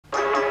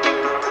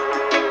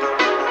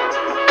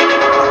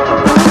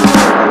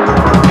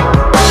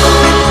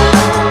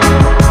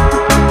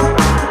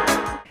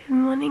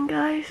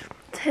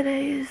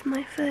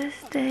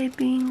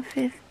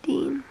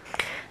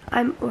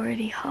I'm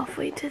already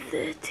halfway to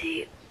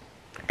 30.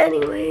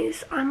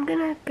 Anyways, I'm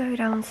gonna go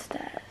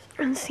downstairs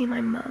and see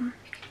my mum.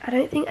 I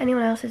don't think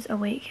anyone else is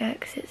awake yet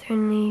because it's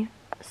only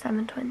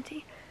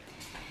 7:20.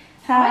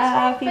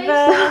 Happy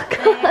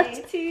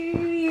birthday to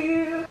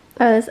you.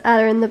 Oh, there's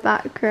Ella in the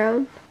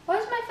background. Why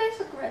does my face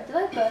look red? Did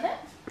I burn it?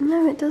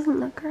 No, it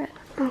doesn't look red.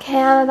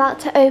 Okay, I'm about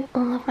to open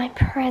all of my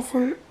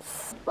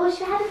presents. Oh,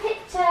 she had a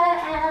picture,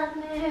 Ella.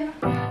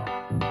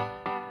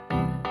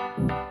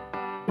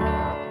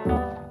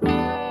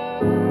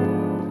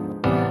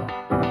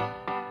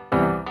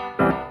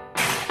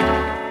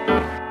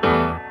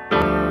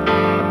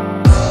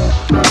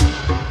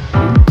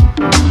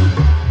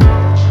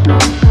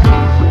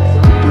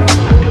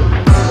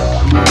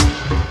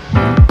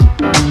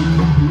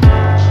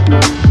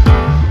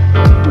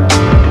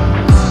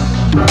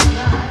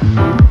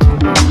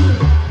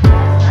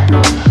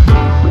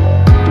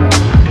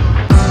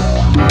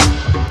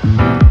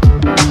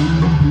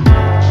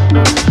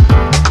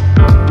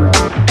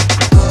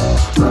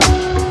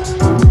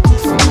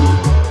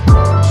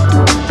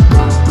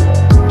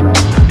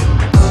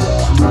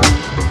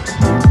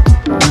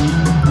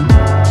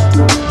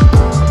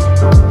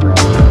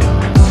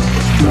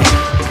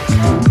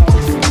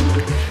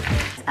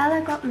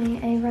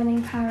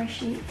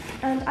 Parachute,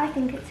 and I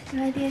think it's a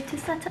good idea to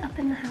set it up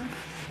in the house.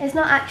 It's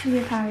not actually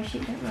a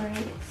parachute, don't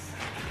worry.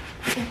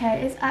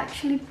 It's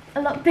actually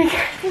a lot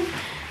bigger than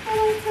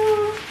I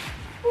thought.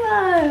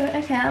 Whoa!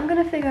 Okay, I'm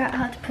gonna figure out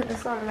how to put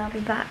this on and I'll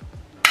be back.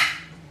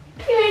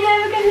 You're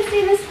never gonna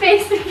see the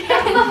space again.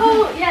 That's the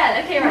whole,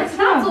 yeah, okay, right, so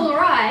that's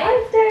alright.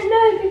 I don't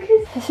know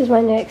because this is my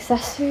new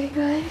accessory,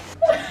 guys.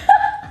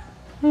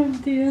 Oh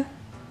dear.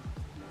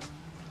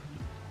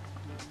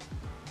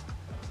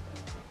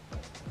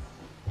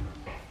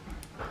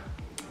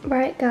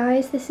 Right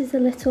guys, this is a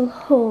little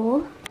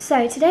haul.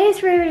 So today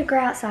is really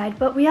great outside,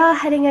 but we are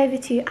heading over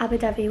to Abu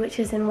Dhabi, which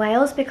is in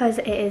Wales, because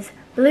it is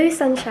blue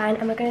sunshine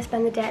and we're going to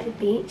spend the day at the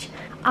beach.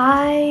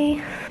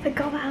 I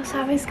forgot what else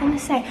I was going to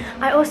say.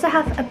 I also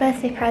have a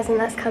birthday present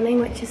that's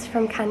coming, which is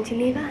from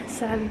Cantilever,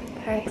 so I'm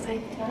very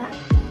excited for that.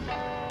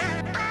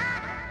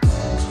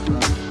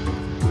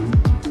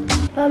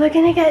 Well, we're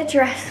going to get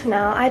dressed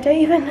now. I don't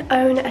even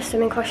own a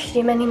swimming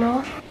costume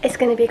anymore. It's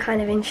going to be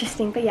kind of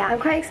interesting, but yeah, I'm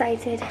quite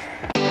excited.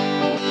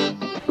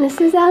 This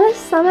is Ella's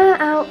summer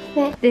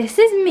outfit. This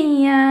is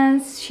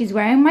Mia's. She's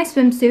wearing my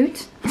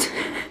swimsuit.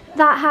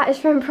 That hat is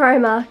from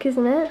Primark,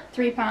 isn't it?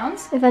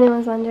 £3. If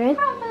anyone's wondering.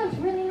 Oh, that looks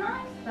really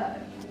nice though.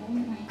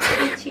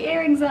 Put your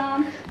earrings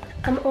on.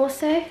 I'm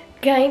also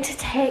going to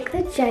take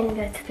the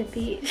Jenga to the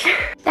beach.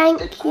 Thank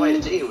you. It's quite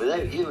a deal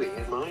without you in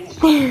your mind.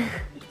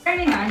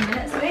 Only 9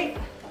 minutes, wait.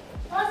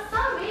 Oh,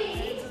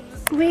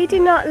 sorry. We do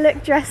not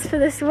look dressed for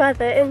this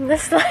weather in the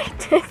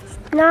slightest.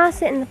 Now I'll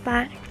sit in the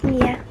back.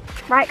 Yeah.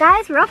 Right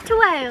guys, we're off to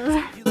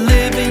Wales. You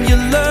live and you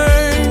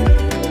learn,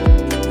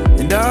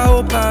 and I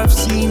hope I've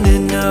seen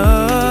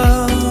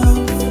enough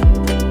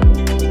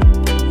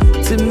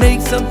to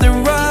make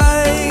something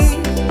right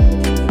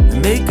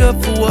and make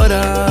up for what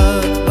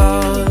I've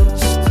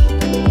lost.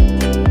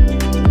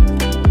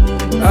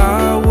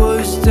 I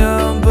was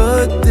down,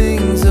 but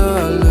things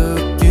are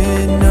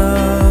looking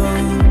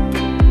up.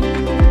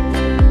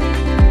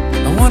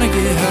 I wanna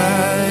get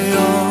high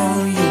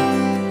on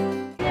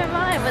you. Yeah,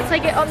 right, once I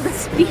get on the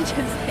speech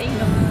and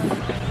staying on.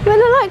 We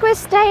look like we're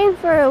staying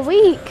for a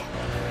week.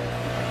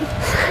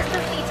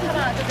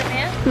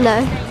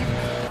 No.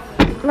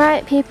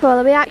 Right people,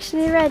 are we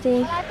actually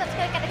ready? Well, I've got to go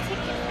get a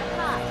ticket for the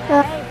park.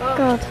 Oh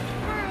God.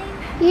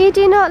 Hi. You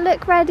do not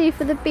look ready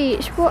for the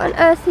beach. What on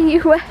earth are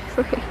you wearing?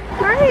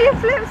 Where are your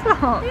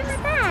flip-flops? In the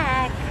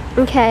bag.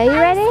 Okay, you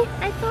ready?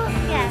 I thought,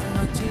 yeah.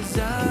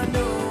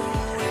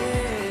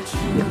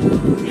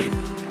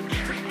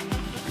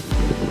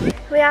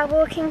 We are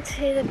walking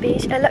to the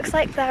beach. It looks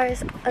like there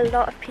is a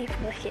lot of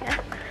people here,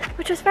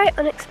 which was very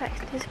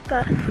unexpected,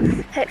 but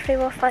hopefully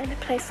we'll find a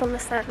place on the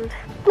sand.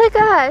 Look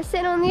at her,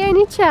 sitting on the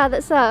only chair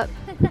that's up.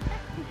 But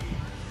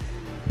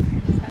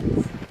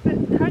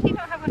how do you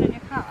not have one in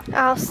your car?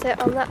 I'll sit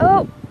on that.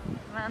 Oh!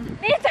 Man.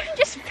 You don't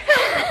just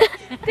film.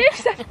 Do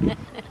something.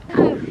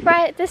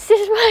 Right, this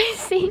is my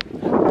seat.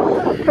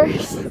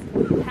 First.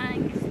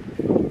 Thanks.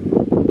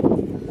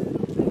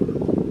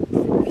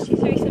 She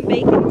threw some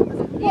bacon.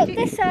 What,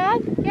 this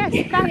up?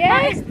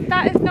 Yes,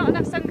 that is not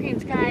enough sun cream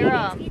to cover your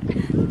arm.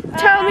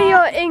 Tell me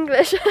you're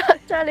English. Not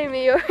telling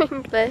me you're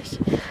English.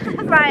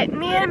 Right,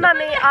 me and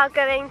Mummy are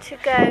going to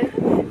go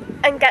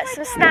and get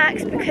some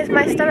snacks because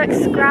my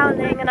stomach's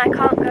growling and I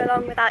can't go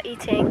along without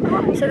eating.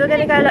 So we're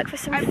going to go look for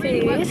some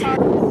food.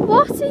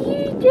 What are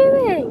you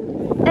doing?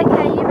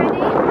 Okay, you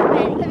ready?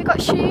 Have you got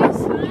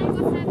shoes?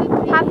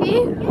 Have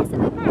you? Yes, in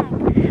my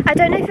bag. I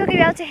don't know if you're going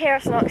to be able to hear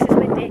us or not because it's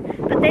windy,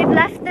 but they've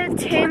left the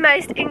two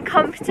most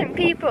incompetent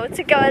people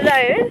to go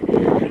alone.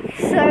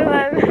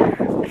 So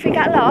if we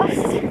get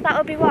lost,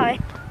 that'll be why.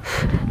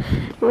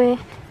 We're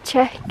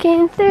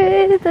trekking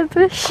through the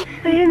bush.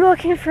 We've been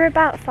walking for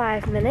about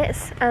 5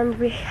 minutes and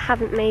we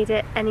haven't made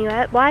it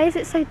anywhere. Why is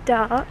it so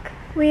dark?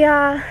 We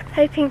are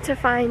hoping to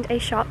find a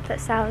shop that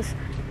sells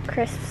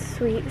crisps,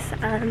 sweets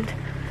and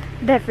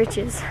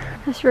beverages.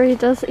 This really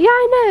does, yeah,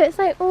 I know, it's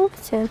like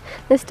autumn.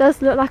 This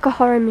does look like a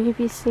horror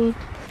movie scene.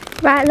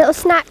 Right, little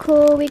snack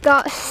haul. We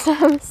got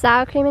some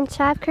sour cream and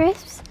chive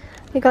crisps.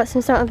 We got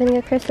some salt and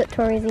vinegar crisps that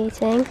Tori's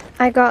eating.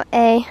 I got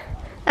a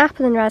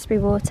apple and raspberry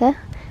water,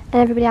 and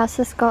everybody else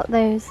has got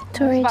those.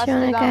 Tori, do you want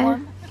to go?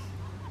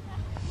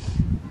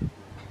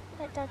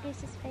 That dog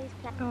uses face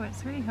black. Oh,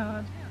 it's really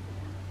hard.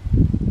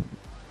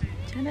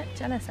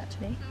 Jealous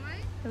actually.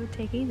 I would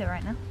take either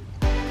right now.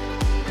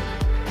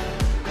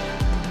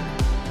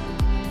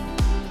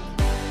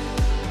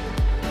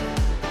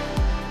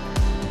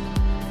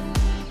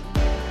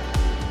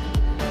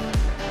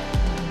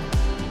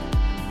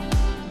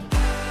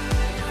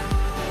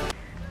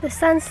 The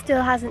sun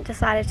still hasn't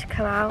decided to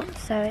come out,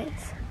 so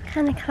it's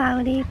kind of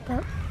cloudy,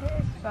 but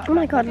oh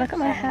my god, look at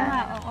my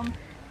hair.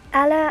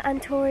 Ella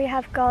and Tori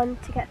have gone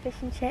to get fish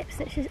and chips.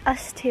 It's just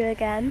us two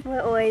again.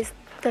 We're always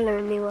the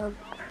lonely one.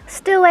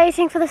 Still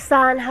waiting for the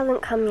sun,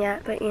 hasn't come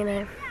yet, but you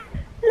know.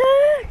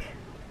 Look!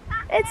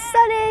 It's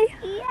sunny!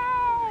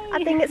 Yay!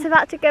 I think it's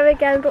about to go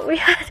again, but we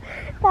had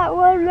that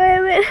one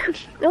moment.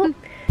 Oh.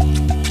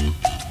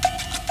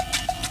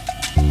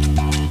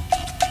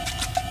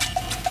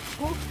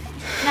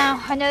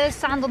 Now, I know there's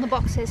sand on the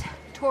boxes.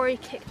 Tori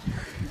kicked.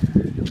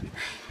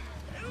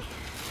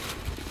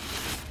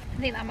 I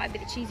think that might be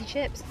the cheesy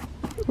chips.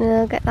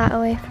 No, get that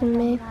away from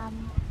me.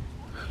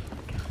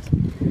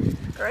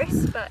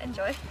 Gross, but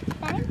enjoy.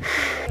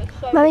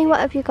 Mummy, what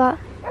have you got?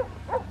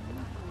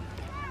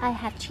 I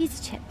have cheese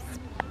chips.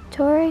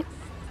 Tori?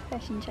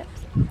 Fish and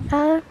chips.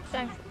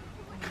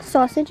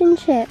 Sausage and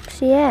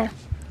chips, yeah.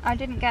 I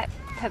didn't get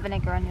put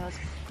vinegar on yours.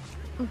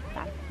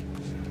 Bad.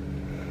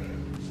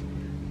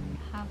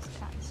 House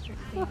cat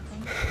strictly, I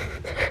think.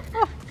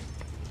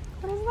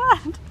 What is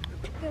that?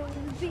 Go to the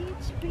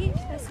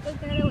beach, let's go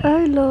get away.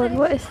 Oh Lord,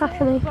 what is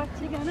happening? What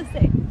are you gonna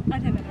say? I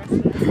don't know the rest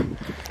of this.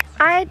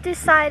 I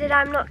decided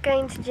I'm not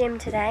going to gym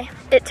today.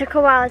 It took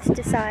a while to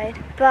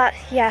decide, but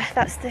yeah,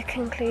 that's the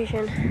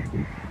conclusion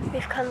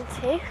we've come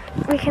to.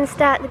 We can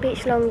stay at the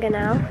beach longer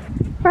now.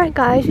 Right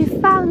guys, we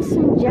found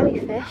some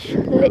jellyfish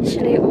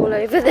literally all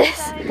over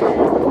this.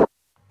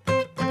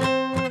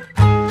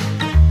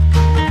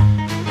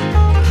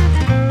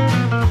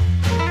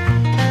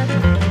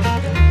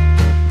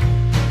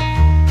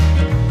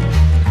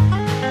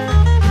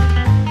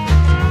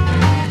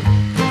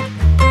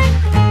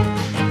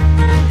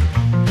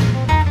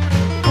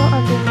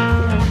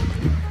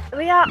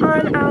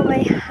 On our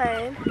way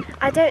home.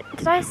 Did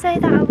I say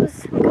that I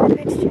was going to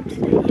go to gym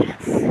today?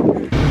 Yes.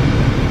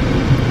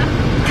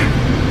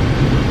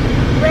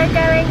 We're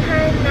going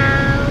home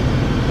now.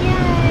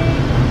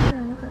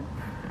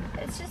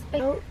 Yay! It's just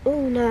big.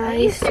 Oh no, I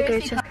used to go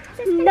to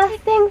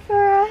nothing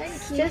for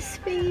us.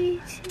 Just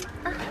beach.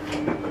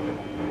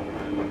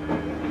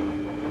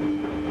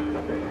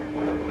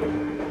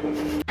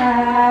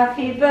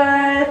 Happy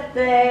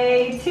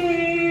birthday to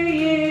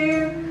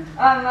you.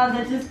 Our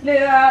mother just blew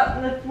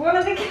out one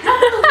of the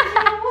candles as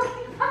you were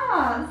walking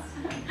past.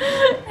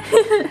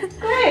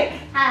 Quick!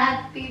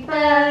 Happy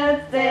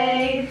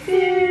birthday to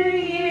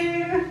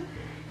you.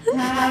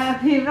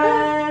 Happy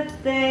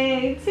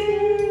birthday to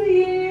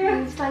you.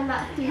 We've done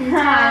that 3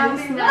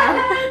 Happy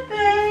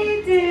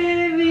birthday to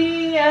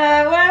me.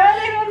 Where are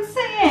they all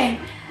singing?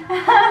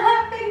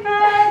 Happy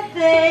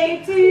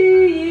birthday to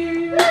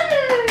you.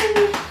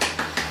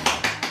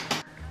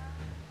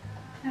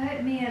 I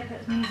hope Mia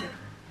puts music.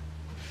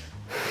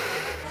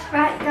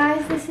 Right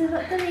guys, this is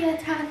what the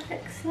leotard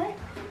looks like.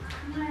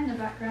 Am I in the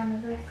background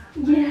of this?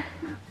 Yeah.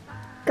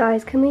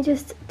 Guys, can we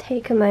just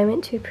take a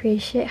moment to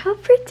appreciate how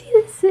pretty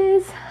this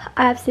is?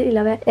 I absolutely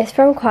love it. It's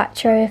from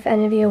Quattro, if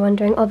any of you are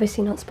wondering.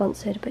 Obviously not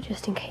sponsored, but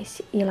just in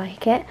case you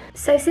like it.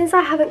 So since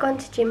I haven't gone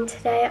to gym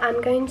today,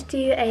 I'm going to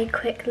do a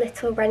quick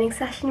little running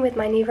session with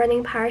my new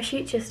running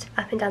Powershot, just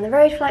up and down the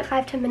road for like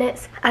 5-10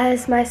 minutes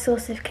as my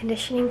source of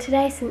conditioning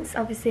today, since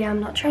obviously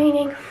I'm not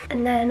training.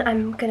 And then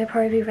I'm gonna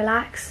probably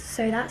relax,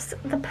 so that's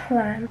the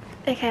plan.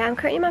 Okay, I'm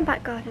currently in my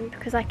back garden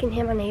because I can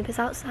hear my neighbours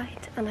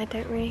outside and I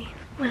don't really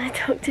when I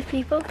talk to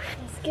people.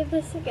 Let's give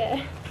this a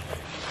go.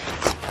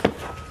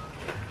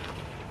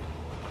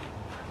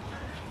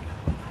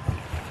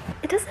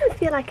 It doesn't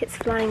feel like it's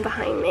flying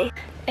behind me.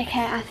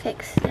 Okay, I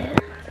fixed it.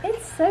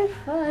 It's so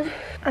fun.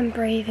 I'm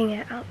braving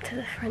it out to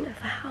the front of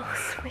the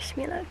house. Wish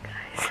me luck,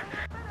 guys.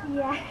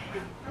 Yeah.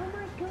 Oh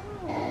my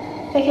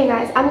god. Okay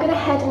guys, I'm gonna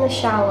head in the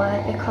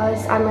shower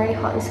because I'm really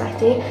hot and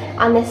sweaty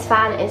and this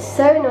fan is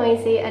so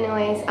noisy.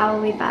 Anyways,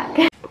 I'll be back.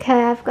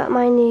 Okay, I've got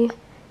my new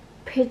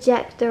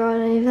projector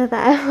on over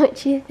there. What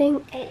do you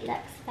think? It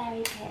looks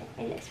very good.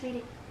 It looks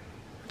really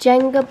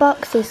Jenga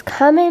box is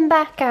coming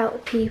back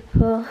out,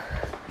 people.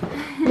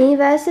 Me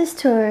versus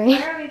Tori.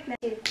 Where are we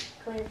playing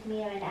with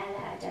Mia and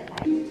Ella? I don't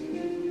like.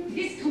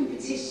 This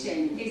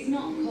competition is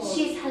not called.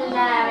 She's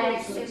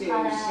hilarious.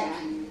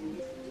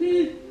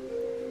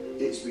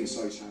 It's been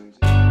so challenging.